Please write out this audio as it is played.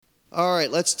All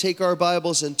right, let's take our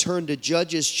Bibles and turn to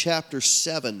Judges chapter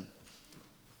 7.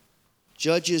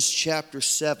 Judges chapter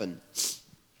 7.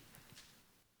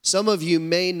 Some of you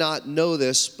may not know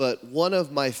this, but one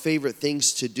of my favorite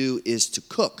things to do is to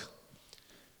cook.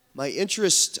 My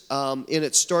interest in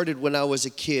it started when I was a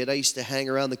kid. I used to hang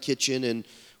around the kitchen and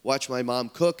watch my mom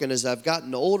cook, and as I've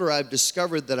gotten older, I've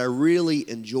discovered that I really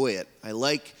enjoy it. I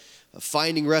like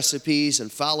finding recipes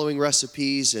and following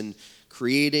recipes and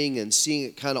creating and seeing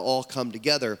it kind of all come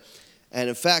together. And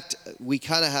in fact, we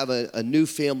kind of have a new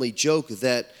family joke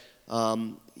that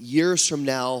years from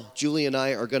now, Julie and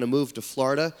I are going to move to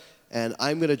Florida, and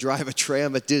I'm going to drive a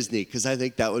tram at Disney because I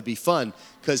think that would be fun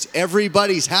because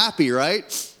everybody's happy,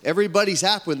 right? Everybody's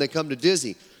happy when they come to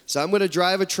Disney. So I'm going to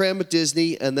drive a tram at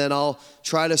Disney, and then I'll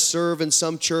try to serve in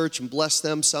some church and bless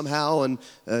them somehow and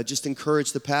just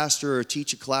encourage the pastor or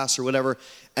teach a class or whatever.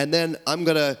 And then I'm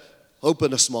going to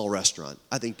open a small restaurant.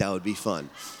 I think that would be fun.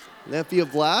 Wouldn't that be a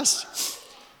blast?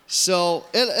 So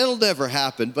it'll never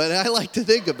happen, but I like to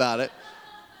think about it.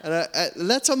 And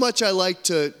that's how much I like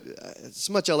to, it's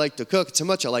how much I like to cook. It's how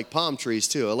much I like palm trees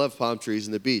too. I love palm trees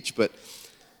and the beach, but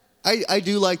I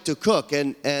do like to cook.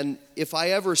 And if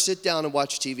I ever sit down and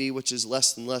watch TV, which is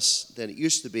less than it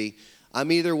used to be,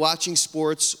 I'm either watching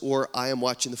sports or I am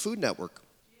watching the Food Network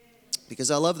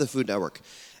because I love the Food Network.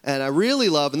 And I really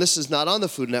love, and this is not on the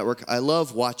Food Network, I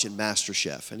love watching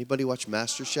MasterChef. Anybody watch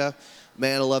MasterChef?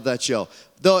 Man, I love that show.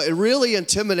 Though it really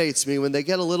intimidates me when they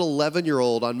get a little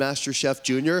 11-year-old on MasterChef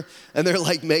Junior, and they're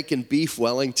like making beef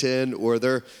Wellington, or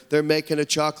they're making a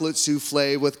chocolate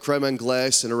souffle with creme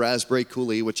anglaise and a raspberry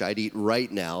coulis, which I'd eat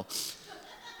right now.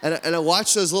 And I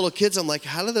watch those little kids, I'm like,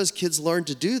 how do those kids learn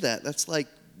to do that? That's like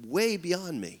way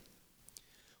beyond me.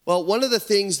 Well, one of the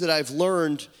things that I've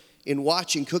learned in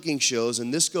watching cooking shows,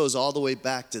 and this goes all the way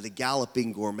back to the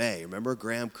Galloping Gourmet. Remember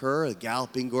Graham Kerr, the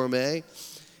Galloping Gourmet?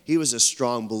 He was a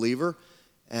strong believer.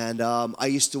 And I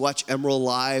used to watch Emerald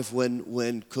Live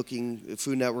when cooking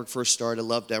Food Network first started. I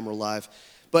loved Emerald Live.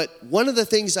 But one of the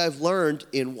things I've learned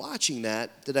in watching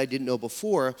that I didn't know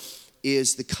before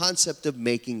is the concept of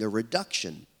making a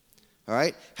reduction. All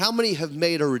right? How many have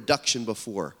made a reduction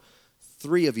before?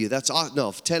 3 of you. That's awesome.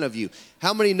 No, 10 of you.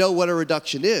 How many know what a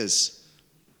reduction is?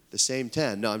 The same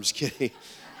 10. No, I'm just kidding.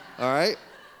 All right?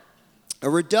 A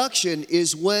reduction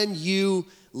is when you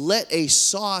let a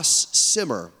sauce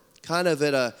simmer, kind of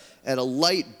at a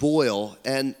light boil.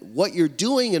 And what you're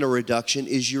doing in a reduction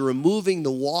is you're removing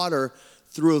the water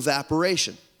through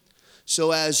evaporation.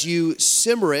 So as you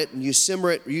simmer it, and you simmer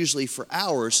it usually for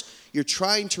hours, you're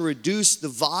trying to reduce the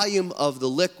volume of the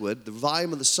liquid, the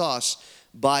volume of the sauce,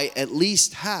 by at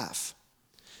least half.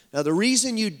 Now, the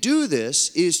reason you do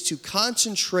this is to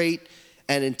concentrate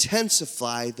and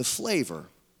intensify the flavor.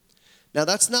 Now,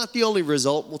 that's not the only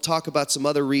result. We'll talk about some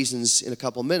other reasons in a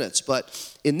couple minutes.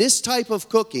 But in this type of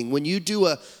cooking, when you do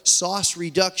a sauce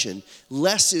reduction,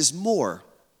 less is more.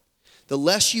 The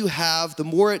less you have, the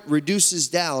more it reduces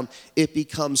down. It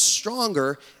becomes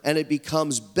stronger, and it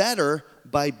becomes better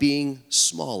by being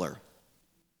smaller.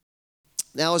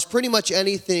 Now, as pretty much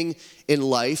anything in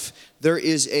life, there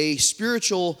is a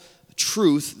spiritual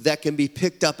truth that can be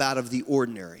picked up out of the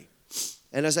ordinary.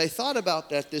 And as I thought about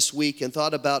that this week and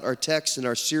thought about our text and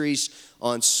our series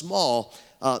on small,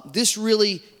 this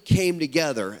really came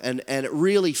together and it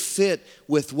really fit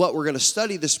with what we're going to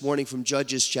study this morning from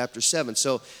Judges chapter 7.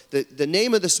 So the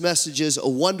name of this message is A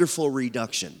Wonderful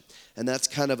Reduction, and that's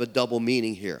kind of a double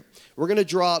meaning here. We're going to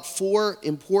draw out 4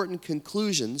 important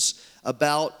conclusions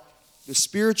about the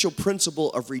spiritual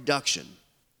principle of reduction.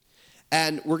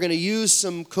 And we're going to use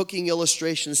some cooking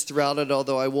illustrations throughout it,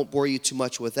 although I won't bore you too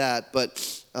much with that.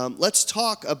 But let's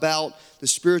talk about the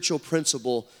spiritual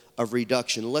principle of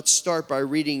reduction. Let's start by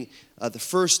reading the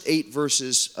first 8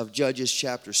 verses of Judges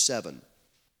chapter 7.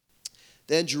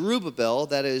 Then Jerubbaal,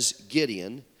 that is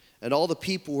Gideon, and all the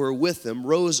people who were with him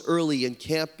rose early and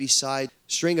camped beside the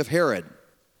string of Harod.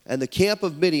 And the camp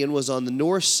of Midian was on the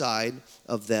north side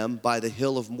of them by the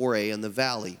hill of Moreh in the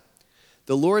valley.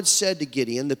 The Lord said to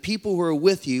Gideon, the people who are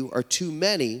with you are too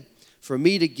many for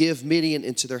me to give Midian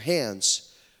into their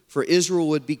hands. For Israel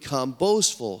would become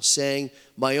boastful, saying,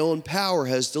 my own power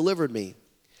has delivered me.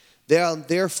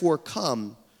 Therefore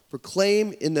come,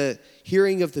 proclaim in the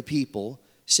hearing of the people,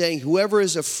 saying, whoever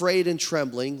is afraid and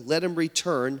trembling, let him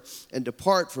return and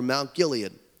depart from Mount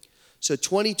Gilead. So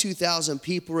 22,000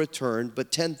 people returned,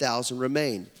 but 10,000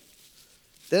 remained.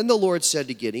 Then the Lord said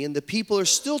to Gideon, the people are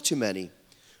still too many.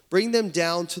 Bring them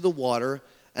down to the water,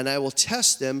 and I will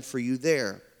test them for you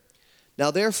there. Now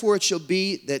therefore it shall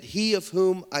be that he of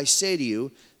whom I say to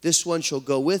you, this one shall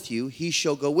go with you, he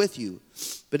shall go with you.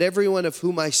 But everyone of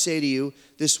whom I say to you,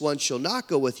 this one shall not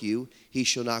go with you, he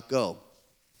shall not go.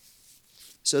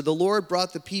 So the Lord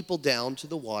brought the people down to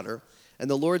the water, and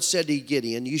the Lord said to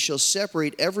Gideon, you shall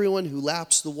separate everyone who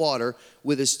laps the water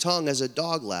with his tongue as a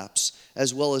dog laps,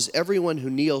 as well as everyone who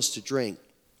kneels to drink.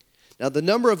 Now the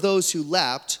number of those who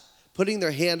lapped, putting their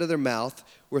hand to their mouth,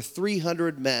 were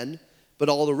 300 men, but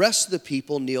all the rest of the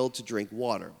people kneeled to drink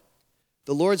water.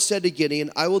 The Lord said to Gideon,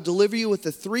 I will deliver you with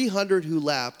the 300 who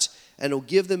lapped, and will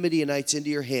give the Midianites into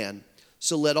your hand.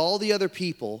 So let all the other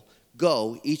people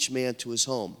go, each man to his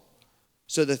home.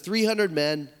 So the 300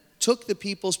 men took the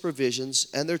people's provisions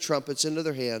and their trumpets into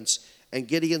their hands, and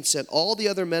Gideon sent all the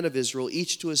other men of Israel,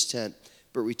 each to his tent,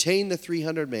 but retained the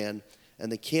 300 men,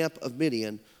 and the camp of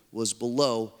Midian was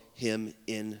below him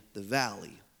in the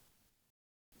valley.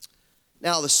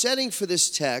 Now, the setting for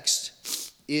this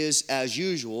text is, as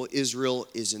usual, Israel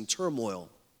is in turmoil.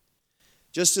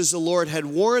 Just as the Lord had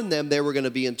warned them they were going to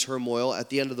be in turmoil at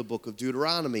the end of the book of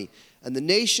Deuteronomy. And the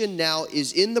nation now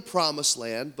is in the promised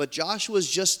land, but Joshua's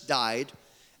just died.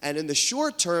 And in the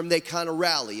short term, they kind of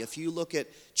rally. If you look at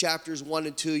chapters 1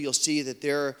 and 2, you'll see that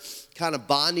they're kind of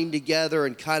bonding together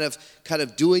and kind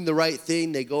of doing the right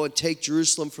thing. They go and take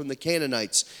Jerusalem from the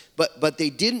Canaanites. But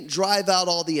they didn't drive out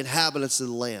all the inhabitants of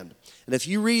the land. And if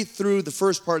you read through the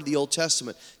first part of the Old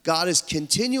Testament, God is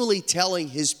continually telling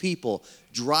his people,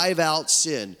 drive out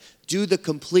sin. Do the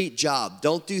complete job.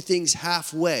 Don't do things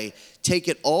halfway. Take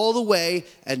it all the way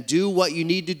and do what you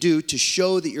need to do to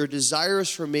show that you're desirous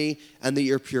for me and that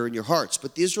you're pure in your hearts.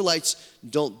 But the Israelites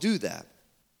don't do that.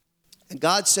 And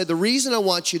God said, the reason I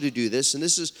want you to do this, and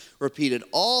this is repeated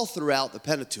all throughout the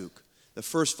Pentateuch, the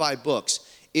first 5 books,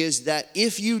 is that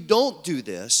if you don't do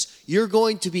this, you're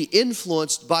going to be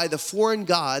influenced by the foreign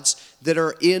gods that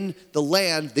are in the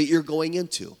land that you're going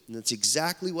into. And that's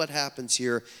exactly what happens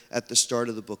here at the start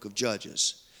of the book of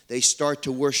Judges. They start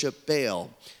to worship Baal,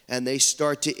 and they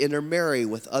start to intermarry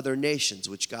with other nations,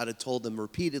 which God had told them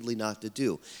repeatedly not to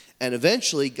do. And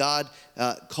eventually, God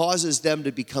causes them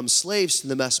to become slaves to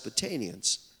the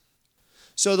Mesopotamians.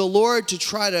 So the Lord, to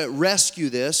try to rescue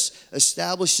this,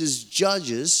 establishes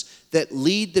judges that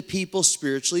lead the people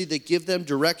spiritually, that give them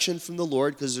direction from the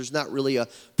Lord, because there's not really a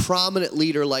prominent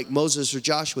leader like Moses or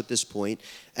Joshua at this point.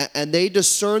 And they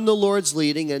discern the Lord's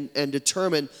leading and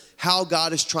determine how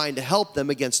God is trying to help them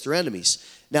against their enemies.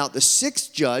 Now, the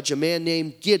 6th judge, a man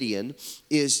named Gideon,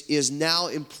 is now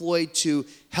employed to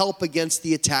help against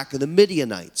the attack of the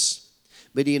Midianites.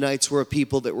 Midianites were a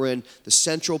people that were in the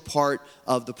central part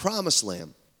of the Promised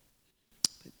Land.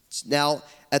 Now,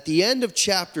 at the end of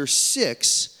chapter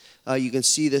 6, you can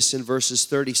see this in verses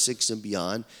 36 and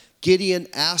beyond, Gideon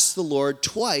asked the Lord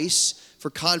twice for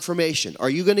confirmation.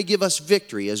 Are you going to give us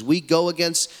victory as we go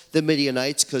against the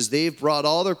Midianites, because they've brought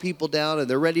all their people down and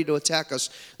they're ready to attack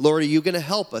us? Lord, are you going to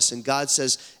help us? And God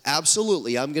says,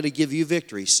 absolutely, I'm going to give you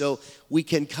victory. So we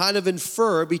can kind of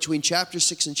infer between chapter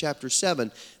 6 and chapter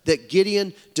 7 that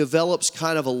Gideon develops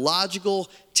kind of a logical,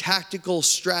 tactical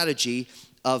strategy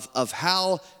of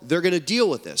how they're going to deal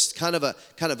with this. Kind of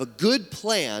a good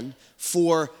plan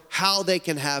for how they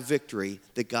can have victory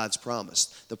that God's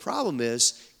promised. The problem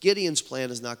is, Gideon's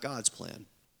plan is not God's plan.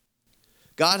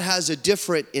 God has a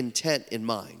different intent in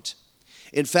mind.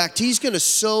 In fact, he's going to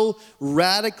so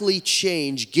radically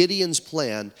change Gideon's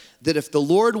plan that if the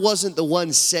Lord wasn't the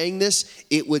one saying this,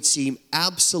 it would seem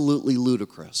absolutely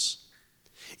ludicrous.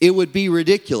 It would be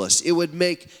ridiculous. It would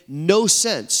make no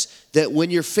sense that when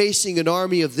you're facing an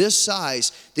army of this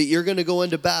size, that you're going to go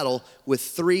into battle with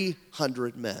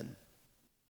 300 men.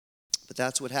 But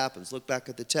that's what happens. Look back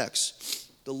at the text.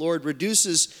 The Lord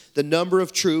reduces the number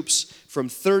of troops from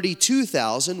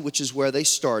 32,000, which is where they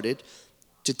started,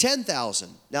 to 10,000.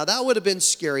 Now that would have been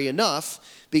scary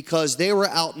enough because they were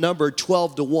outnumbered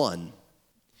 12-1.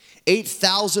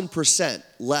 8,000%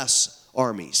 less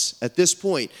armies at this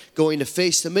point going to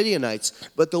face the Midianites.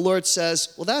 But the Lord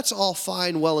says, well, that's all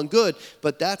fine, well and good,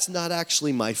 but that's not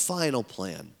actually my final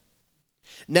plan.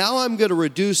 Now I'm going to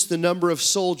reduce the number of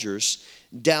soldiers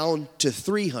down to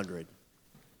 300.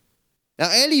 Now,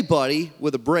 anybody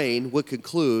with a brain would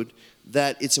conclude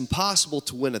that it's impossible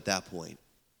to win at that point.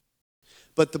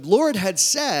 But the Lord had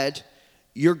said,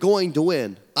 you're going to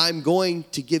win. I'm going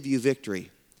to give you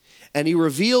victory. And he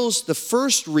reveals the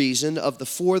first reason of the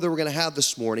 4 that we're going to have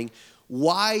this morning,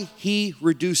 why he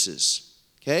reduces.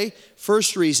 Okay?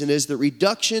 First reason is that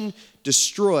reduction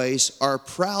destroys our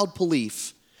proud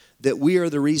belief that we are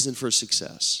the reason for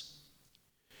success.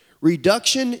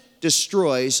 Reduction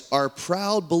destroys our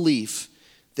proud belief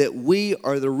that we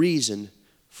are the reason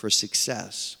for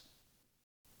success.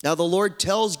 Now the Lord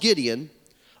tells Gideon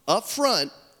up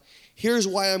front, here's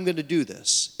why I'm going to do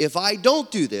this. If I don't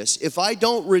do this, if I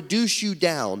don't reduce you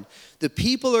down, the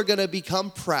people are going to become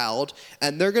proud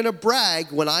and they're going to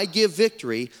brag when I give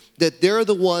victory that they're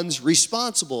the ones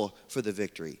responsible for the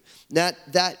victory.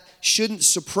 That shouldn't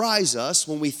surprise us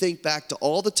when we think back to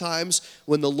all the times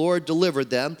when the Lord delivered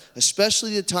them,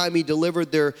 especially the time he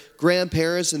delivered their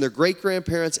grandparents and their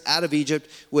great-grandparents out of Egypt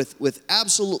with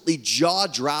absolutely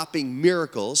jaw-dropping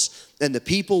miracles. And the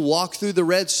people walk through the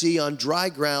Red Sea on dry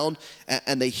ground,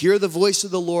 and they hear the voice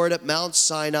of the Lord at Mount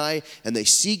Sinai, and they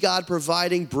see God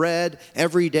providing bread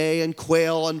every day and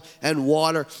quail and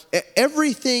water.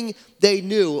 Everything they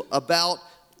knew about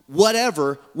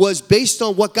whatever was based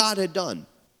on what God had done.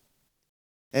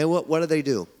 And what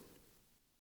do?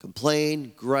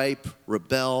 Complain, gripe,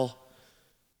 rebel,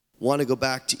 want to go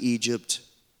back to Egypt.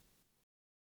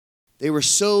 They were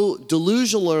so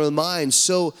delusional in their minds,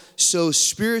 so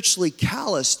spiritually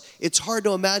calloused, it's hard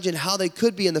to imagine how they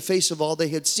could be in the face of all they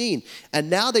had seen. And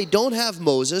now they don't have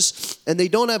Moses, and they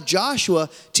don't have Joshua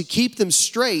to keep them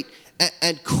straight.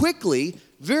 And quickly,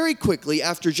 very quickly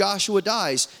after Joshua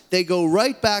dies, they go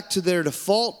right back to their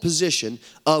default position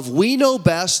of we know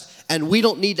best and we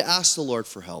don't need to ask the Lord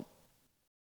for help.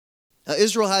 Now,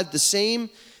 Israel had the same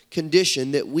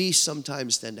condition that we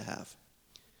sometimes tend to have.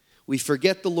 We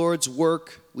forget the Lord's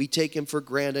work. We take him for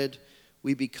granted.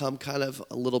 We become kind of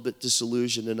a little bit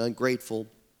disillusioned and ungrateful.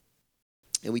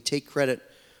 And we take credit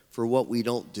for what we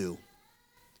don't do.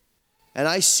 And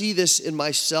I see this in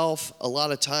myself a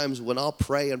lot of times when I'll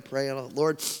pray, and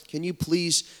Lord, can you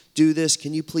please do this?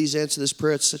 Can you please answer this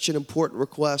prayer? It's such an important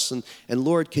request. And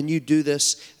Lord, can you do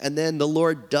this? And then the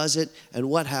Lord does it. And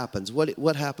what happens?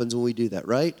 What happens when we do that,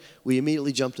 right? We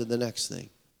immediately jump to the next thing.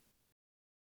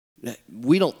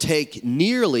 We don't take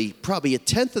nearly, probably a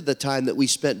tenth of the time that we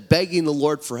spent begging the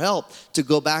Lord for help to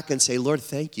go back and say, Lord,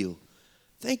 thank you.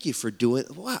 Thank you for doing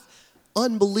it. Wow.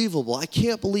 Unbelievable. I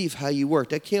can't believe how you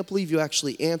worked. I can't believe you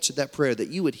actually answered that prayer, that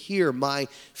you would hear my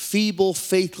feeble,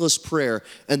 faithless prayer,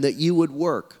 and that you would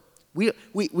work.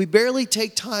 We barely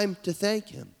take time to thank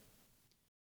him.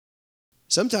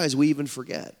 Sometimes we even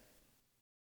forget.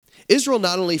 Israel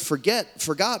not only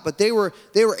forgot, but they were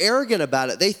arrogant about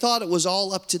it. They thought it was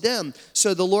all up to them.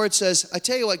 So the Lord says, I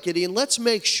tell you what, Gideon, let's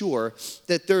make sure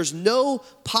that there's no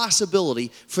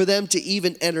possibility for them to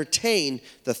even entertain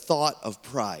the thought of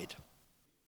pride.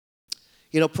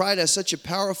 You know, pride has such a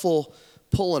powerful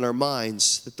pull on our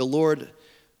minds that the Lord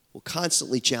will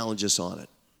constantly challenge us on it.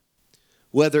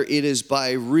 Whether it is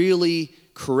by really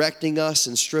correcting us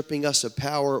and stripping us of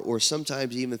power, or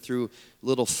sometimes even through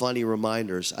little funny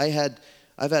reminders. I've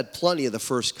had plenty of the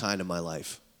first kind in my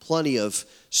life. Plenty of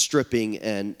stripping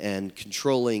and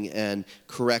controlling and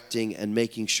correcting and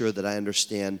making sure that I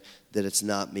understand that it's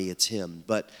not me, it's him.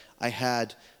 But I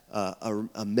had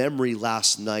a memory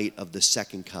last night of the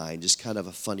second kind, just kind of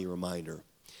a funny reminder.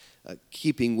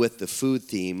 Keeping with the food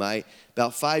theme,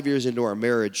 about 5 years into our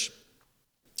marriage,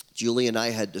 Julie and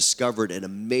I had discovered an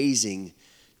amazing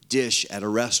dish at a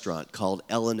restaurant called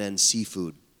L&N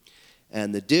Seafood.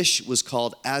 And the dish was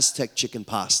called Aztec chicken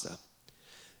pasta.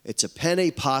 It's a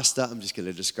penne pasta. I'm just going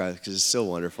to describe it because it's so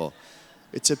wonderful.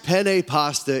 It's a penne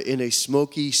pasta in a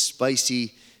smoky,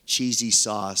 spicy, cheesy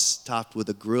sauce topped with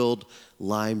a grilled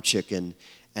lime chicken.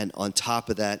 And on top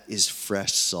of that is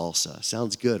fresh salsa.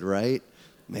 Sounds good, right?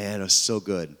 Man, it was so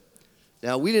good.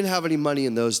 Now, we didn't have any money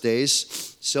in those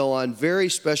days, so on very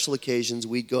special occasions,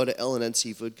 we'd go to L&N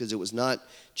Seafood because it was not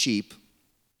cheap,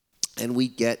 and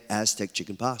we'd get Aztec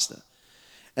chicken pasta.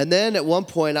 And then at one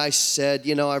point I said,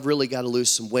 I've really got to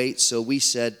lose some weight, so we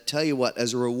said, tell you what,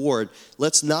 as a reward,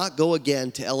 let's not go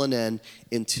again to L&N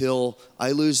until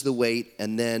I lose the weight,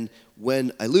 and then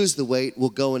when I lose the weight, we'll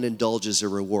go and indulge as a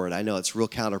reward. I know it's real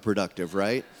counterproductive,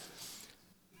 right?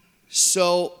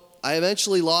 So I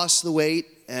eventually lost the weight,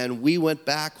 and we went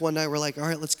back one night. We're like, all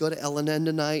right, let's go to L&N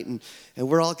tonight. And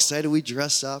we're all excited. We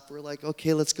dress up. We're like,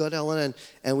 okay, let's go to L&N.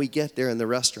 And we get there, and the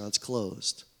restaurant's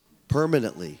closed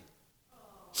permanently.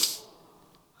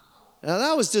 Now,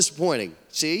 that was disappointing.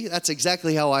 See, that's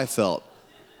exactly how I felt.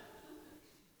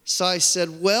 So I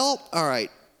said, well, all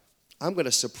right, I'm going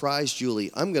to surprise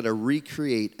Julie. I'm going to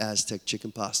recreate Aztec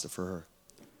chicken pasta for her.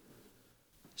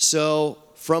 So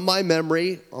from my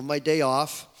memory, on my day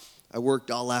off, I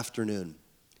worked all afternoon.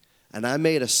 And I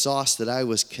made a sauce that I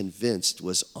was convinced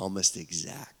was almost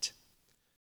exact.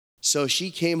 So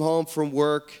she came home from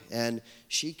work, and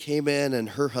she came in, and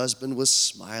her husband was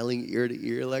smiling ear to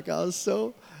ear like I was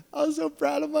so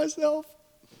proud of myself.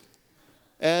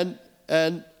 And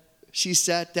she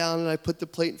sat down, and I put the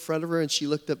plate in front of her, and she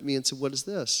looked at me and said, what is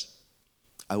this?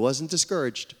 I wasn't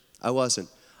discouraged. I wasn't.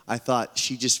 I thought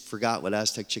she just forgot what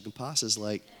Aztec chicken pasta is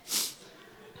like.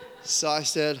 So I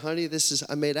said, honey,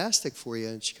 I made Aztec for you.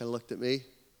 And she kind of looked at me.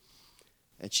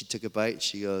 And she took a bite. And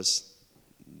she goes,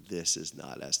 this is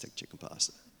not Aztec chicken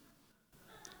pasta.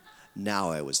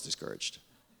 Now I was discouraged.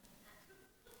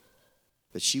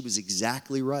 But she was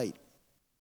exactly right.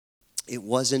 It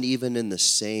wasn't even in the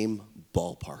same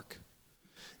ballpark.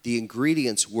 The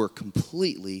ingredients were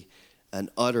completely and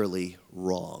utterly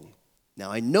wrong.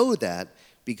 Now, I know that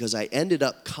because I ended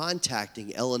up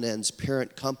contacting L&N's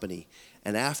parent company,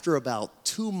 and after about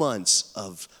 2 months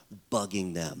of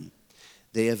bugging them,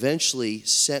 they eventually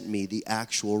sent me the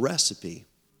actual recipe,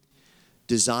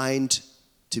 designed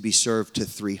to be served to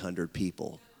 300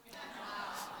 people.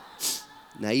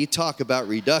 Now, you talk about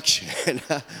reduction.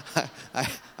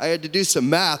 I had to do some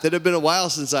math. It had been a while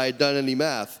since I had done any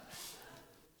math.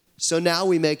 So now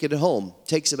we make it at home. It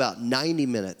takes about 90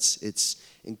 minutes. It's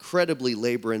incredibly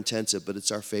labor intensive, but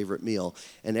it's our favorite meal.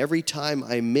 And every time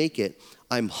I make it,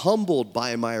 I'm humbled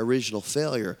by my original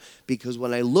failure, because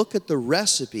when I look at the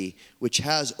recipe, which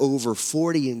has over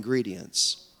 40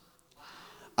 ingredients,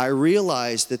 I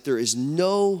realize that there is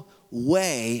no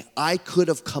way I could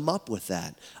have come up with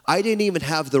that. I didn't even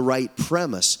have the right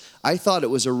premise. I thought it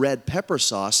was a red pepper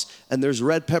sauce, and there's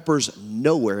red peppers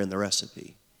nowhere in the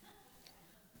recipe.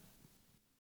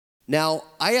 Now,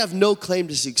 I have no claim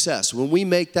to success. When we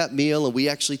make that meal and we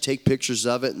actually take pictures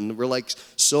of it and we're like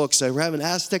so excited, we're having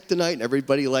Aztec tonight, and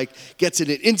everybody like gets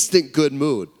in an instant good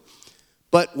mood.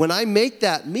 But when I make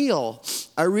that meal,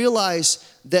 I realize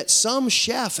that some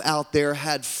chef out there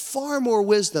had far more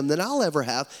wisdom than I'll ever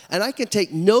have, and I can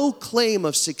take no claim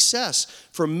of success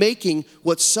for making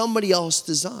what somebody else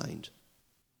designed.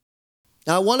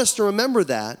 Now, I want us to remember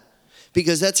that,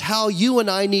 because that's how you and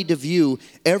I need to view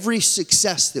every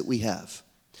success that we have.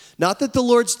 Not that the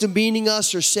Lord's demeaning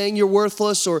us or saying you're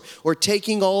worthless or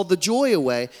taking all the joy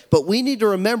away, but we need to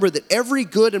remember that every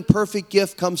good and perfect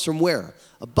gift comes from where?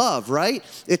 Above, right?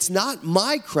 It's not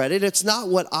my credit. It's not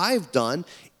what I've done.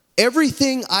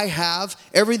 Everything I have,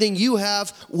 everything you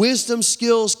have, wisdom,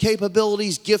 skills,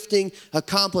 capabilities, gifting,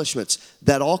 accomplishments,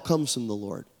 that all comes from the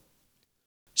Lord.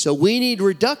 So we need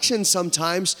reduction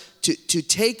sometimes to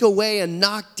take away and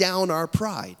knock down our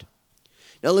pride.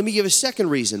 Now let me give a second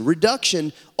reason.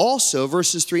 Reduction also,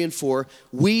 verses 3 and 4,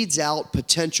 weeds out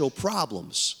potential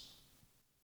problems.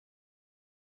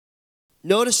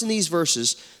 Notice in these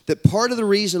verses that part of the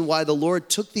reason why the Lord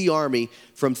took the army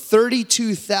from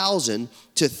 32,000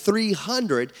 to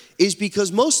 300 is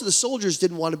because most of the soldiers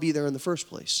didn't want to be there in the first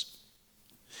place.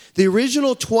 The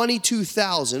original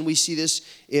 22,000, we see this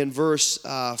in verse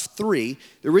 3,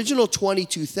 the original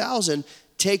 22,000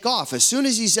 take off. As soon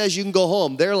as he says you can go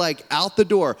home, they're like out the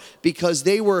door, because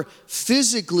they were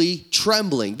physically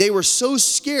trembling. They were so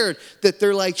scared that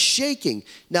they're like shaking.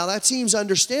 Now that seems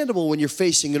understandable when you're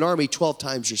facing an army 12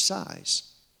 times your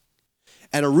size,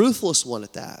 and a ruthless one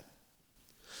at that.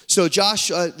 So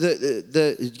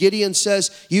the Gideon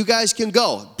says, you guys can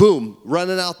go. Boom,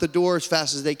 running out the door as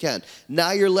fast as they can.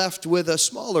 Now you're left with a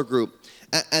smaller group.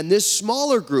 And this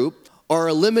smaller group are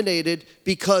eliminated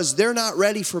because they're not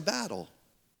ready for battle.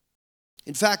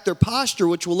 In fact, their posture,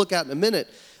 which we'll look at in a minute,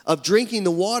 of drinking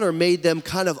the water made them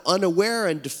kind of unaware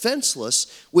and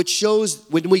defenseless, which shows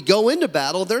when we go into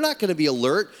battle, they're not going to be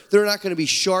alert. They're not going to be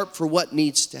sharp for what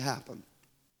needs to happen.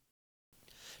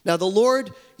 Now, the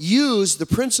Lord used the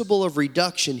principle of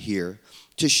reduction here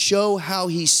to show how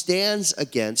he stands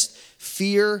against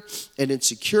fear and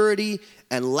insecurity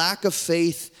and lack of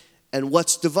faith and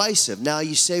what's divisive. Now,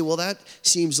 you say, well, that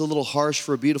seems a little harsh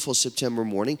for a beautiful September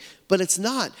morning, but it's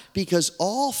not, because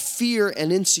all fear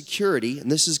and insecurity,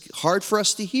 and this is hard for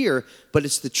us to hear, but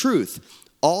it's the truth,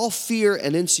 all fear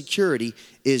and insecurity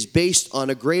is based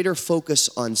on a greater focus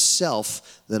on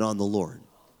self than on the Lord.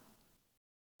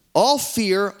 All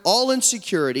fear, all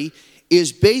insecurity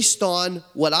is based on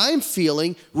what I'm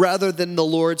feeling rather than the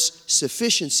Lord's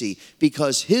sufficiency,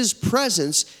 because his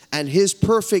presence and his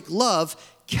perfect love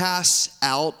casts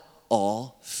out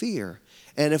all fear.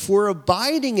 And if we're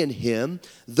abiding in him,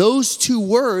 those two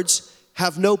words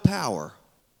have no power.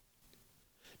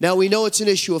 Now we know it's an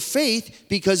issue of faith,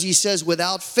 because he says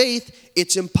without faith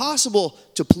it's impossible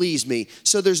to please me.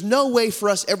 So there's no way for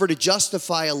us ever to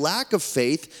justify a lack of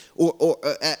faith or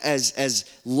as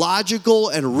logical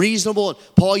and reasonable.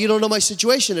 Paul, you don't know my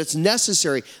situation. It's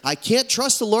necessary. I can't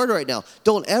trust the Lord right now.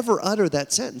 Don't ever utter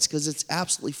that sentence, because it's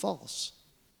absolutely false.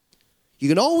 You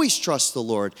can always trust the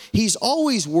Lord. He's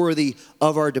always worthy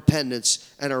of our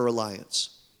dependence and our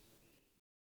reliance.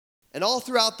 And all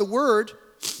throughout the Word,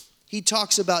 he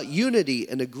talks about unity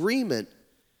and agreement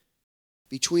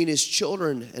between his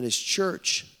children and his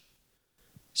church.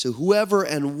 So whoever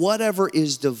and whatever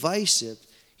is divisive,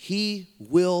 he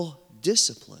will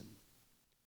discipline.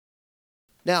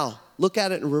 Now, look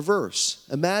at it in reverse.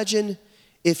 Imagine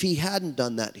if he hadn't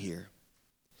done that here.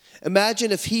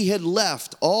 Imagine if he had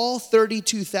left all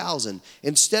 32,000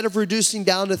 instead of reducing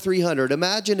down to 300.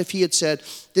 Imagine if he had said,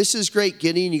 this is great,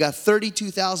 Gideon. You got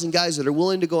 32,000 guys that are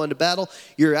willing to go into battle.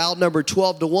 You're outnumbered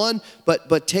 12-1,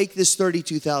 but take this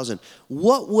 32,000.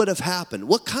 What would have happened?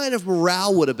 What kind of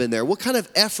morale would have been there? What kind of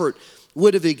effort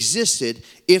would have existed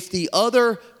if the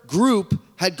other group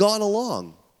had gone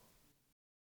along?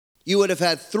 You would have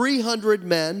had 300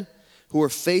 men who were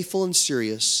faithful and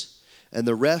serious, and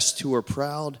the rest who were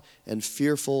proud and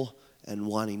fearful and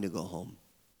wanting to go home.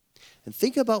 And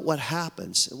think about what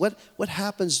happens. What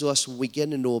happens to us when we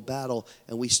get into a battle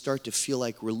and we start to feel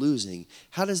like we're losing?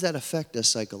 How does that affect us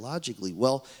psychologically?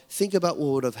 Well, think about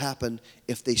what would have happened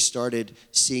if they started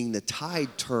seeing the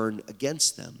tide turn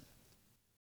against them.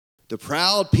 The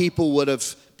proud people would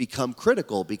have become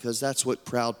critical, because that's what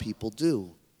proud people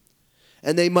do.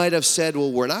 And they might have said,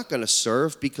 well, we're not going to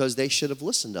serve because they should have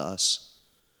listened to us.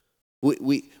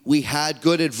 We had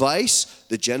good advice.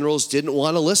 The generals didn't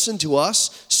want to listen to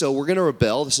us, so we're going to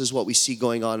rebel. This is what we see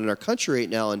going on in our country right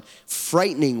now in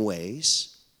frightening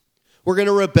ways. We're going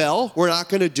to rebel. We're not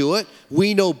going to do it.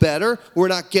 We know better. We're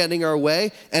not getting our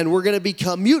way, and we're going to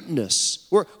become mutinous.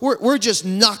 We're just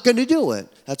not going to do it.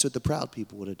 That's what the proud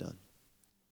people would have done.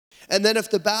 And then if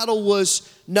the battle was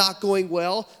not going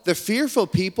well, the fearful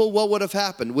people, what would have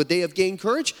happened? Would they have gained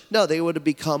courage? No, they would have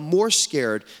become more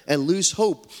scared and lose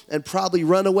hope and probably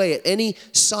run away at any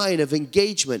sign of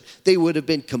engagement. They would have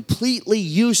been completely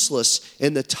useless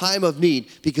in the time of need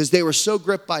because they were so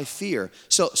gripped by fear.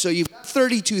 So you've got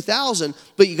 32,000,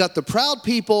 but you got the proud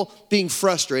people being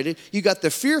frustrated. You got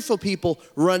the fearful people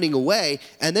running away.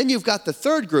 And then you've got the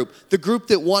third group, the group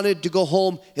that wanted to go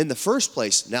home in the first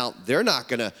place. Now, they're not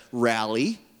going to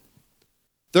rally.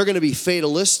 They're going to be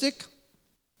fatalistic.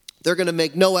 They're going to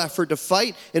make no effort to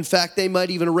fight. In fact, they might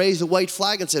even raise a white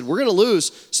flag and say, we're going to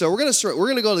lose, so we're going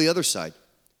to go to the other side.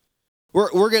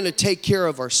 We're going to take care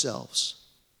of ourselves.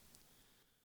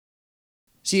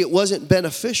 See, it wasn't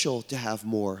beneficial to have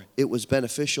more. It was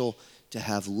beneficial to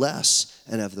have less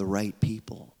and have the right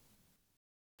people.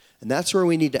 And that's where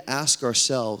we need to ask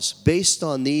ourselves, based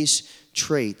on these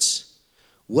traits,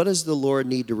 what does the Lord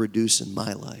need to reduce in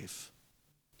my life?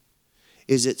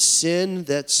 Is it sin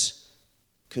that's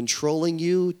controlling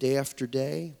you day after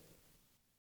day?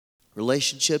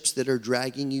 Relationships that are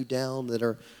dragging you down, that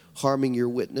are harming your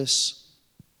witness?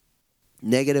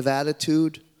 Negative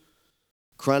attitude?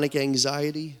 Chronic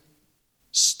anxiety?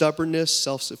 Stubbornness?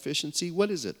 Self-sufficiency?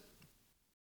 What is it?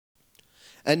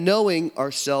 And knowing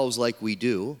ourselves like we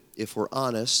do, if we're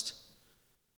honest,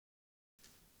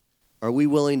 are we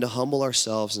willing to humble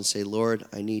ourselves and say, Lord,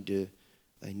 I need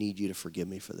you to forgive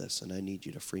me for this, and I need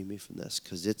you to free me from this,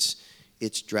 because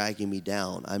it's dragging me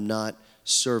down. I'm not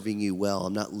serving you well.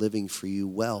 I'm not living for you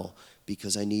well,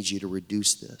 because I need you to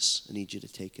reduce this. I need you to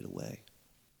take it away.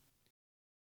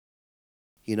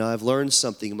 You know, I've learned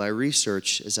something in my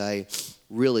research as I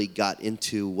really got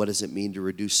into what does it mean to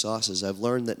reduce sauces. I've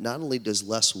learned that not only does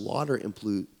less water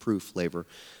improve flavor,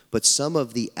 but some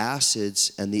of the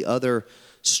acids and the other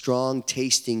strong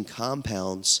tasting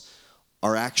compounds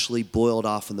are actually boiled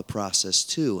off in the process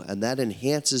too, and that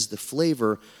enhances the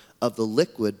flavor of the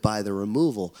liquid by the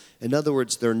removal. In other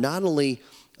words, they're not only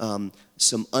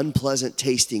some unpleasant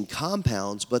tasting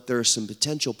compounds, but there are some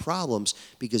potential problems,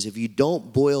 because if you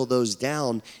don't boil those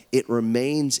down, it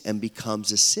remains and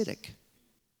becomes acidic.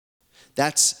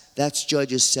 That's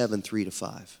Judges 7,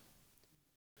 3-5,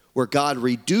 where God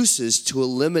reduces to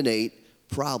eliminate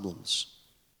problems.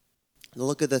 Now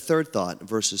look at the third thought in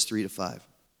verses 3-5.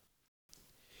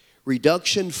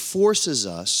 Reduction forces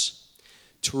us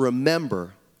to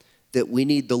remember that we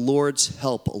need the Lord's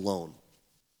help alone.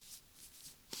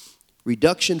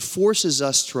 Reduction forces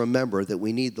us to remember that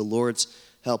we need the Lord's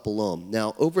help alone.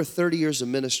 Now, over 30 years of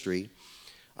ministry,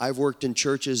 I've worked in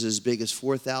churches as big as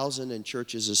 4,000 and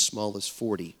churches as small as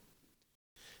 40.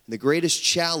 And the greatest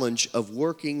challenge of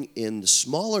working in the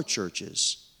smaller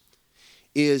churches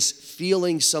is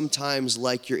feeling sometimes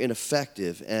like you're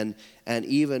ineffective, and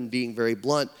even being very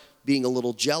blunt, being a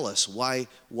little jealous. Why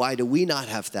do we not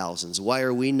have thousands? Why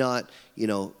are we not,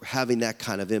 having that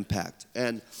kind of impact?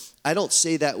 And I don't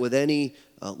say that with any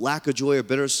lack of joy or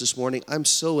bitterness this morning. I'm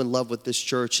so in love with this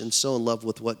church and so in love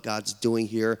with what God's doing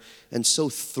here and so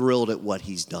thrilled at what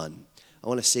he's done. I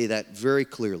want to say that very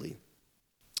clearly.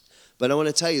 But I want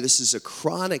to tell you, this is a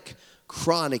chronic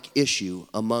issue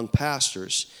among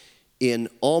pastors in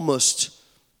almost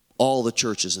all the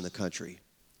churches in the country.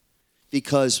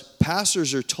 because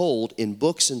pastors are told in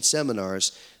books and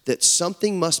seminars that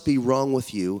something must be wrong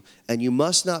with you and you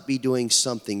must not be doing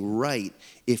something right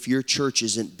if your church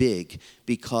isn't big,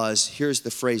 because here's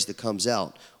the phrase that comes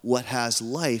out: what has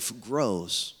life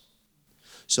grows.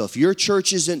 So if your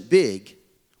church isn't big,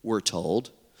 we're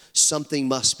told, something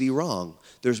must be wrong.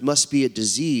 There must be a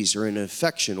disease or an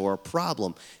infection or a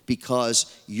problem,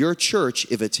 because your church,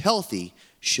 if it's healthy,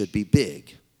 should be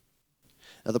big.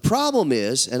 Now the problem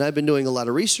is, and I've been doing a lot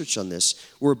of research on this,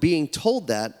 we're being told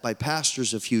that by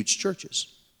pastors of huge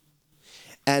churches.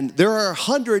 And there are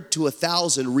 100 to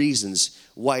 1,000 reasons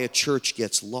why a church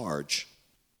gets large.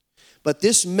 But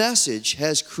this message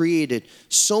has created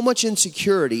so much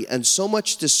insecurity and so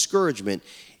much discouragement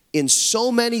in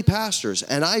so many pastors,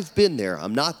 and I've been there.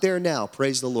 I'm not there now,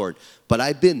 praise the Lord, but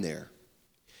I've been there.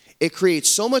 It creates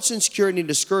so much insecurity and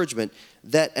discouragement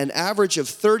that an average of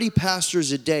 30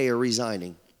 pastors a day are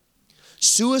resigning.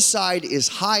 Suicide is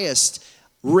highest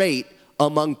rate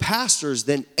among pastors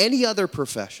than any other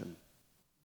profession.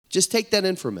 Just take that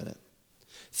in for a minute.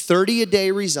 30 a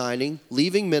day resigning,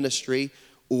 leaving ministry,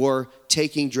 or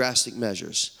taking drastic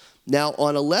measures. Now,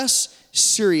 on a less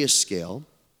serious scale,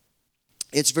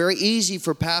 it's very easy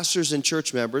for pastors and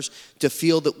church members to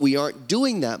feel that we aren't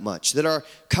doing that much, that our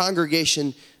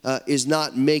congregation is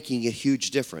not making a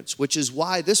huge difference, which is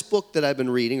why this book that I've been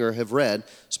reading or have read,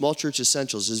 Small Church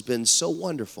Essentials, has been so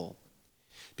wonderful.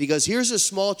 Because here's a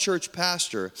small church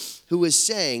pastor who is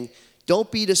saying,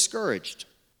 don't be discouraged.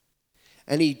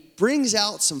 And he brings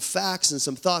out some facts and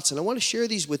some thoughts, and I want to share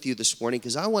these with you this morning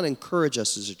because I want to encourage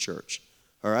us as a church,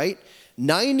 all right?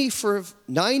 95,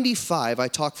 I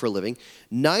talk for a living,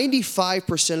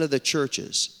 95% of the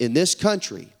churches in this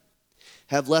country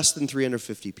have less than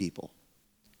 350 people.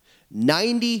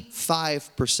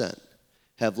 95%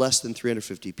 have less than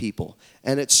 350 people.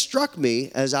 And it struck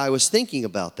me as I was thinking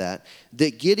about that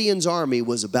Gideon's army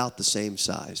was about the same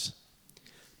size.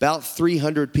 About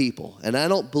 300 people. And I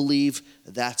don't believe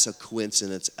that's a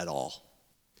coincidence at all.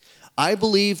 I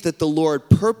believe that the Lord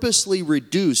purposely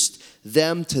reduced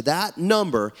them to that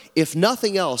number, if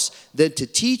nothing else, than to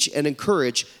teach and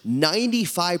encourage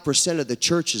 95% of the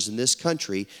churches in this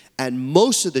country and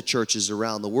most of the churches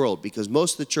around the world, because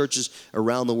most of the churches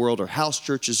around the world are house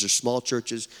churches or small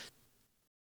churches.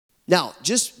 Now,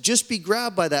 just be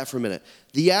grabbed by that for a minute.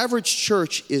 The average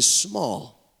church is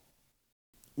small.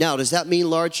 Now, does that mean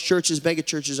large churches, mega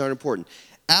churches aren't important?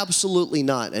 Absolutely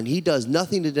not. And he does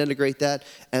nothing to denigrate that,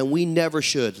 and we never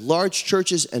should. Large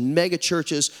churches and mega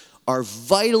churches are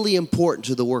vitally important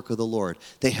to the work of the Lord.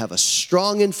 They have a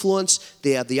strong influence.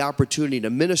 They have the opportunity to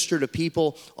minister to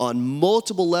people on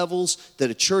multiple levels that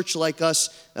a church like us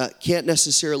can't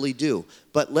necessarily do.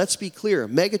 But let's be clear,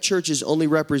 mega churches only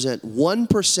represent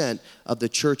 1% of the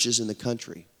churches in the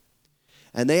country.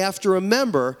 And they have to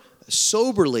remember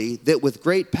soberly that with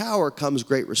great power comes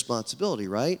great responsibility,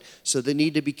 right? So they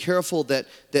need to be careful that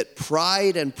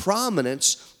pride and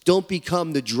prominence don't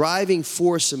become the driving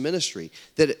force of ministry,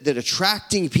 that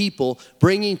attracting people,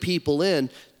 bringing people in,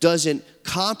 doesn't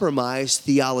compromise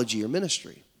theology or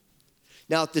ministry.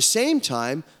 Now, at the same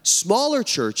time, smaller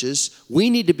churches, we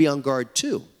need to be on guard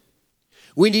too.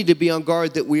 We need to be on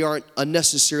guard that we aren't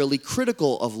unnecessarily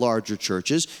critical of larger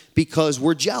churches because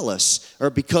we're jealous or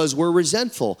because we're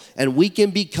resentful. And we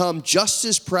can become just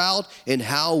as proud in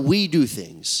how we do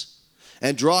things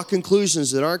and draw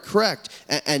conclusions that aren't correct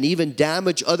and even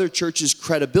damage other churches'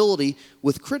 credibility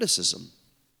with criticism.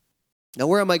 Now,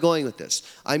 where am I going with this?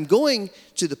 I'm going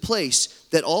to the place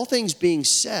that, all things being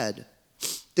said,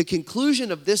 the conclusion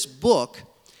of this book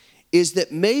is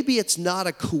that maybe it's not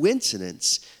a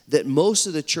coincidence that most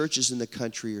of the churches in the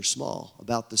country are small,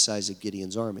 about the size of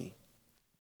Gideon's army.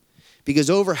 Because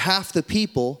over half the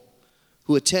people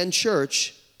who attend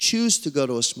church choose to go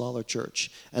to a smaller church.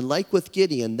 And like with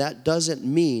Gideon, that doesn't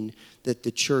mean that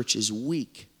the church is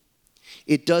weak.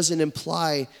 It doesn't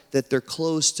imply that they're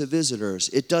closed to visitors.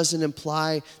 It doesn't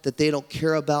imply that they don't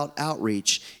care about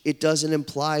outreach. It doesn't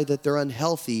imply that they're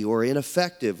unhealthy or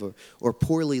ineffective or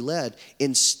poorly led.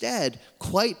 Instead,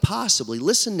 quite possibly,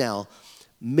 listen now,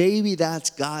 maybe that's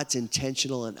God's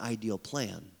intentional and ideal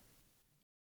plan.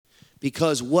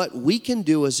 Because what we can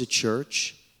do as a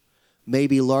church,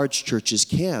 maybe large churches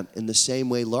can't, in the same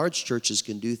way large churches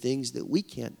can do things that we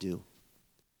can't do.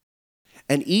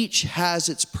 And each has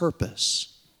its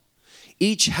purpose.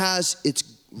 Each has its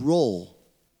role.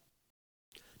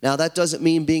 Now, that doesn't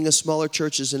mean being a smaller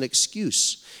church is an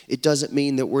excuse. It doesn't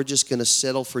mean that we're just going to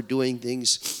settle for doing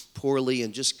things poorly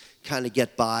and just kind of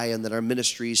get by and that our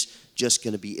ministries just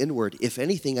going to be inward. If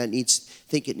anything, I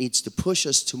think it needs to push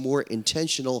us to more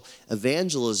intentional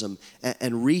evangelism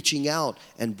and reaching out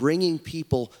and bringing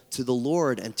people to the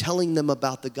Lord and telling them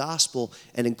about the gospel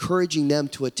and encouraging them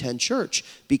to attend church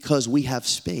because we have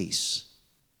space.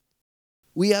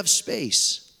 We have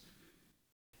space.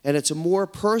 And it's a more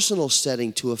personal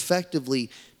setting to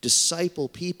effectively disciple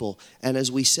people. And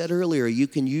as we said earlier, you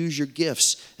can use your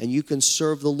gifts and you can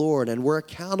serve the Lord. And we're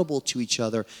accountable to each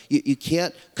other. You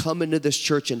can't come into this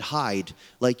church and hide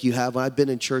like you have. I've been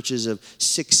in churches of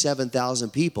 6,000, 7,000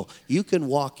 people. You can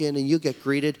walk in and you get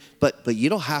greeted, but you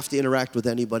don't have to interact with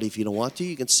anybody if you don't want to.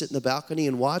 You can sit in the balcony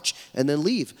and watch and then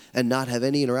leave and not have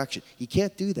any interaction. You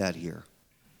can't do that here.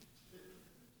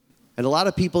 And a lot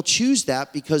of people choose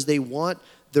that because they want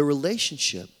the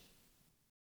relationship.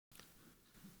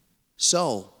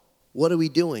 So, what are we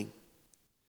doing?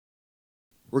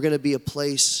 We're going to be a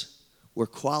place where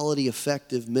quality,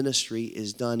 effective ministry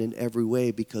is done in every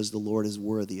way because the Lord is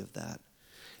worthy of that.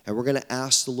 And we're going to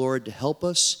ask the Lord to help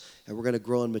us, and we're going to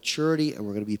grow in maturity, and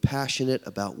we're going to be passionate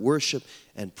about worship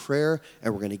and prayer,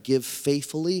 and we're going to give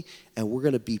faithfully, and we're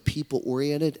going to be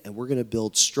people-oriented, and we're going to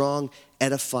build strong,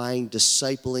 edifying,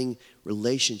 discipling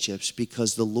relationships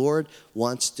because the Lord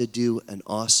wants to do an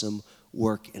awesome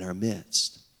work in our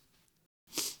midst.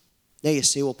 Now you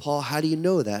say, well, Paul, how do you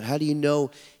know that? How do you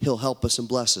know he'll help us and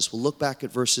bless us? Well, look back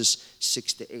at verses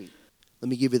 6 to 8. Let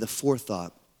me give you the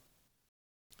forethought.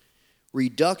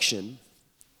 Reduction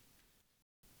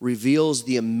reveals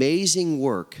the amazing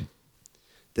work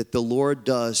that the Lord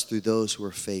does through those who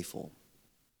are faithful.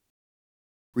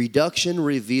 Reduction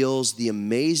reveals the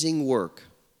amazing work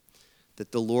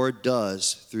that the Lord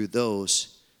does through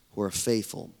those who are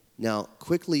faithful. Now,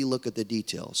 quickly look at the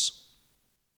details.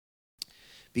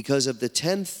 Because of the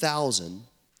 10,000,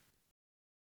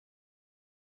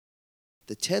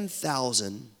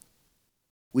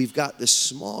 we've got this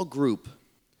small group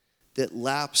that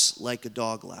laps like a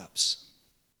dog laps.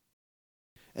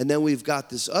 And then we've got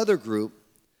this other group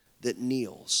that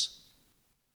kneels.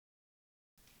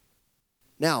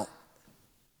 Now,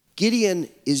 Gideon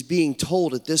is being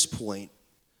told at this point,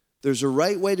 there's a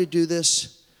right way to do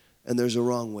this, and there's a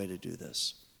wrong way to do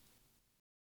this.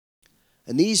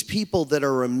 And these people that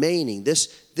are remaining, this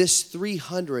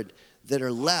 300 that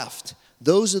are left,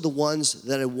 those are the ones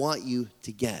that I want you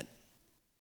to get.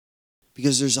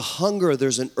 Because there's a hunger,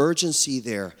 there's an urgency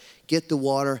there. Get the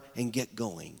water and get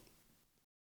going.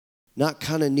 Not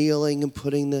kind of kneeling and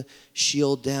putting the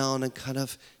shield down and kind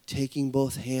of taking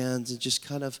both hands and just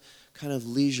kind of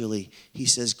leisurely. He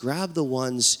says, grab the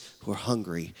ones who are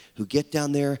hungry, who get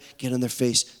down there, get on their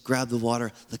face, grab the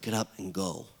water, lick it up, and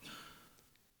go.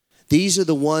 These are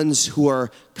the ones who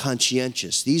are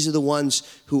conscientious. These are the ones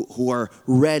who are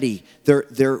ready.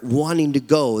 They're wanting to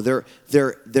go.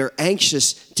 They're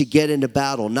anxious to get into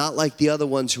battle, not like the other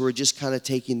ones who are just kind of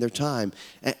taking their time.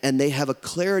 And they have a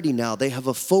clarity now. They have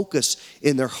a focus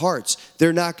in their hearts.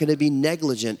 They're not going to be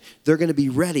negligent. They're going to be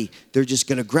ready. They're just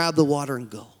going to grab the water and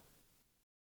go.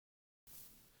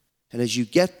 And as you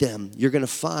get them, you're going to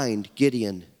find,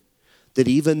 Gideon, that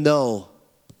even though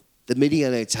the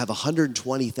Midianites have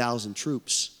 120,000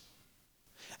 troops,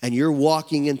 and you're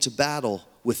walking into battle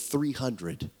with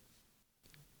 300.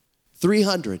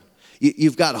 300.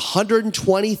 You've got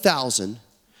 120,000,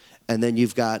 and then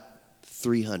you've got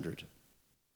 300.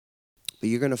 But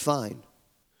you're going to find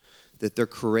that they're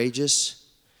courageous,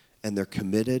 and they're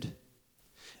committed,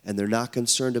 and they're not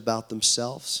concerned about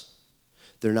themselves.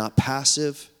 They're not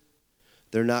passive.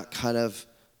 They're not kind of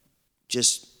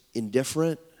just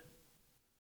indifferent.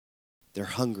 They're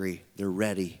hungry, they're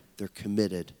ready, they're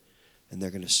committed, and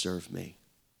they're going to serve me.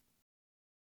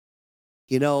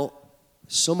 You know,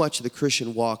 so much of the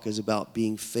Christian walk is about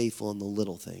being faithful in the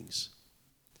little things.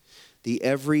 The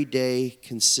everyday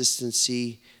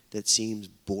consistency that seems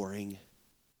boring.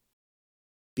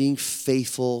 Being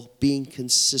faithful, being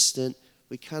consistent.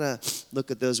 We kind of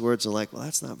look at those words and like, well,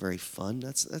 that's not very fun.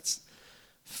 That's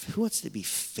who wants to be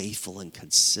faithful and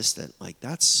consistent? Like,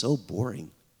 that's so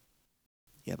boring.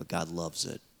 Yeah, but God loves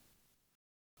it.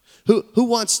 Who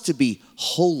wants to be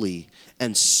holy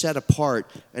and set apart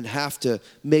and have to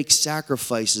make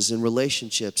sacrifices in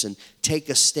relationships and take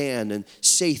a stand and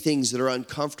say things that are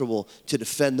uncomfortable to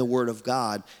defend the word of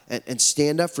God and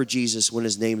stand up for Jesus when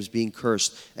his name is being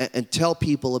cursed and tell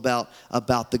people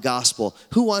about the gospel?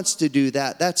 Who wants to do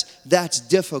that? That's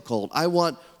difficult. I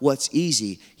want what's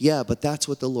easy. Yeah, but that's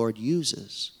what the Lord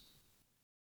uses.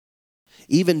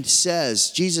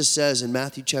 Jesus says in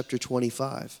Matthew chapter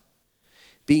 25,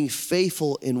 being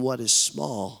faithful in what is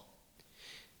small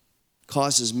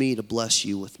causes me to bless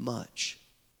you with much.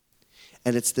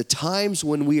 And it's the times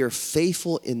when we are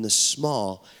faithful in the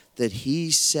small that he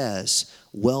says,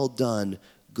 well done,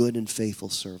 good and faithful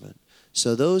servant.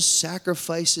 So those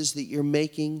sacrifices that you're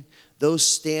making, those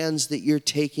stands that you're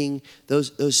taking,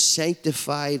 those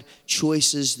sanctified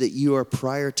choices that you are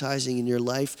prioritizing in your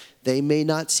life, they may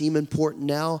not seem important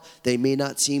now, they may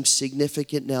not seem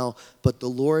significant now, but the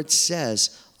Lord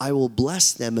says, I will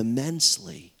bless them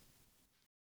immensely.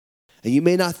 And you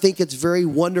may not think it's very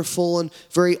wonderful and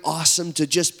very awesome to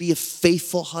just be a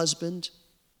faithful husband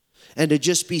and to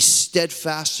just be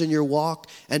steadfast in your walk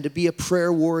and to be a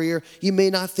prayer warrior. You may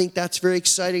not think that's very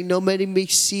exciting. Nobody may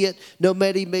see it.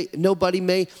 Nobody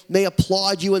may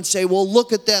applaud you and say, well,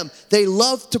 look at them. They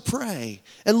love to pray.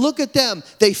 And look at them.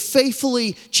 They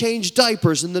faithfully change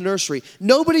diapers in the nursery.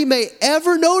 Nobody may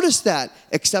ever notice that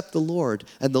except the Lord.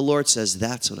 And the Lord says,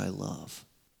 that's what I love.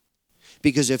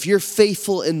 Because if you're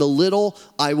faithful in the little,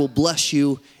 I will bless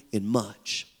you in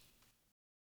much.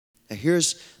 Now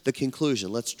here's the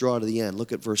conclusion. Let's draw to the end.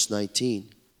 Look at verse 19.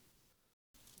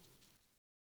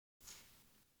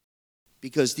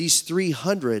 Because these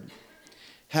 300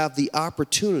 have the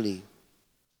opportunity,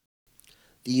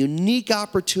 the unique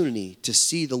opportunity to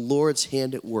see the Lord's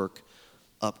hand at work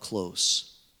up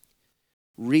close.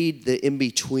 Read the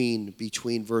in-between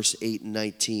between verse 8 and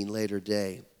 19 later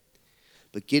day.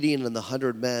 But Gideon and the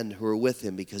 100 men who were with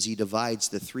him, because he divides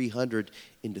the 300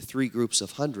 into 3 groups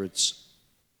of hundreds,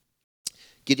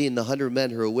 Gideon and the 100 men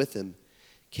who were with him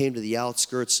came to the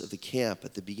outskirts of the camp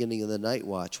at the beginning of the night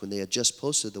watch when they had just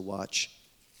posted the watch.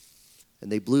 And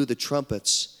they blew the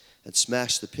trumpets and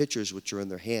smashed the pitchers which were in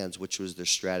their hands, which was their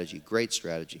strategy. Great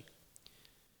strategy.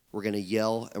 We're going to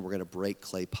yell and we're going to break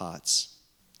clay pots.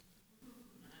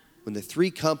 When the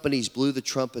 3 companies blew the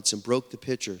trumpets and broke the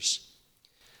pitchers,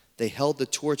 they held the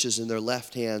torches in their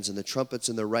left hands and the trumpets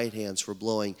in their right hands for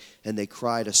blowing, and they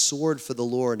cried, a sword for the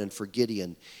Lord and for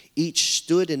Gideon. Each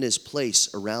stood in his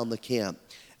place around the camp,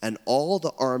 and all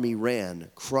the army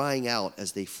ran, crying out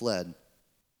as they fled.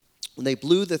 When they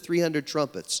blew the 300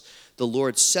 trumpets, the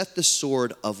Lord set the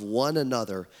sword of one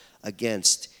another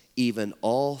against even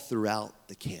all throughout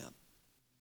the camp.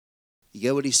 You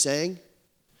get what he's saying?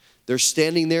 They're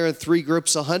standing there in 3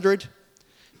 groups, 100.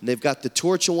 And they've got the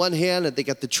torch in one hand and they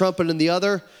got the trumpet in the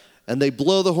other. And they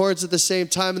blow the horns at the same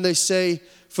time and they say,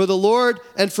 for the Lord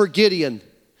and for Gideon.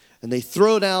 And they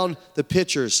throw down the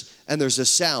pitchers and there's a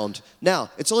sound. Now,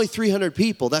 it's only 300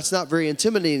 people. That's not very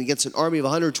intimidating against an army of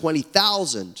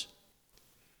 120,000.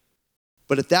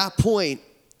 But at that point,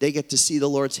 they get to see the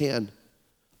Lord's hand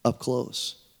up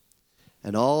close.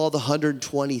 And all the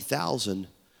 120,000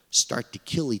 start to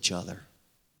kill each other.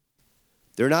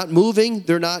 They're not moving.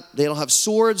 They don't have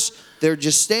swords. They're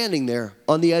just standing there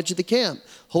on the edge of the camp,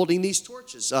 holding these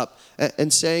torches up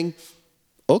and saying,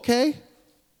 okay.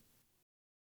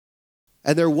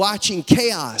 And they're watching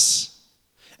chaos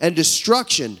and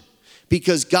destruction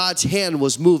because God's hand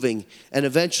was moving, and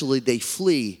eventually they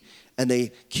flee and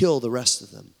they kill the rest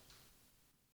of them.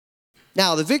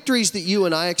 Now, the victories that you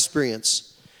and I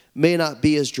experience may not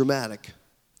be as dramatic,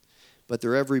 but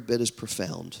they're every bit as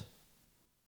profound.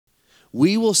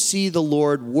 We will see the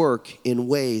Lord work in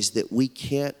ways that we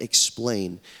can't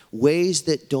explain, ways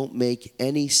that don't make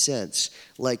any sense,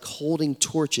 like holding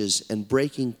torches and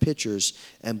breaking pitchers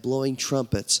and blowing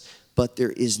trumpets. But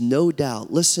there is no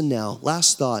doubt, listen now,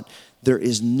 last thought, there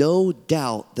is no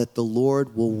doubt that the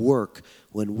Lord will work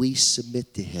when we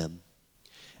submit to him.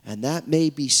 And that may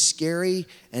be scary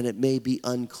and it may be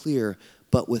unclear,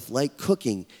 but with like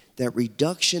cooking, that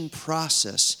reduction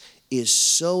process is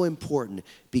so important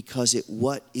because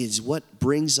what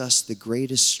brings us the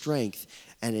greatest strength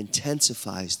and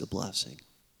intensifies the blessing.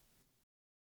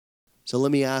 So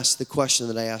let me ask the question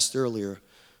that I asked earlier.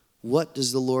 What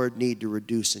does the Lord need to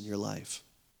reduce in your life?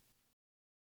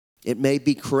 It may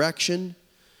be correction.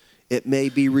 It may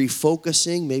be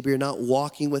refocusing. Maybe you're not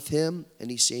walking with him and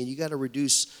he's saying you got to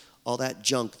reduce all that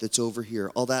junk that's over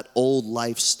here, all that old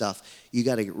life stuff. You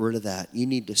got to get rid of that. You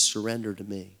need to surrender to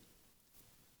me.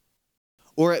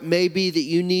 Or it may be that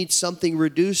you need something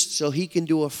reduced so he can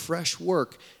do a fresh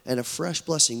work and a fresh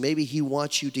blessing. Maybe he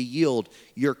wants you to yield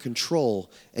your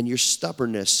control and your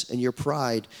stubbornness and your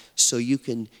pride so you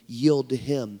can yield to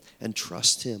him and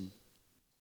trust him.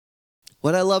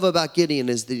 What I love about Gideon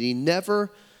is that he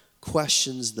never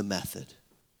questions the method.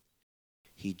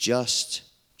 He just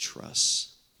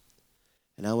trusts.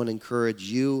 And I want to encourage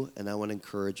you and I want to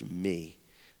encourage me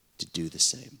to do the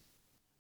same.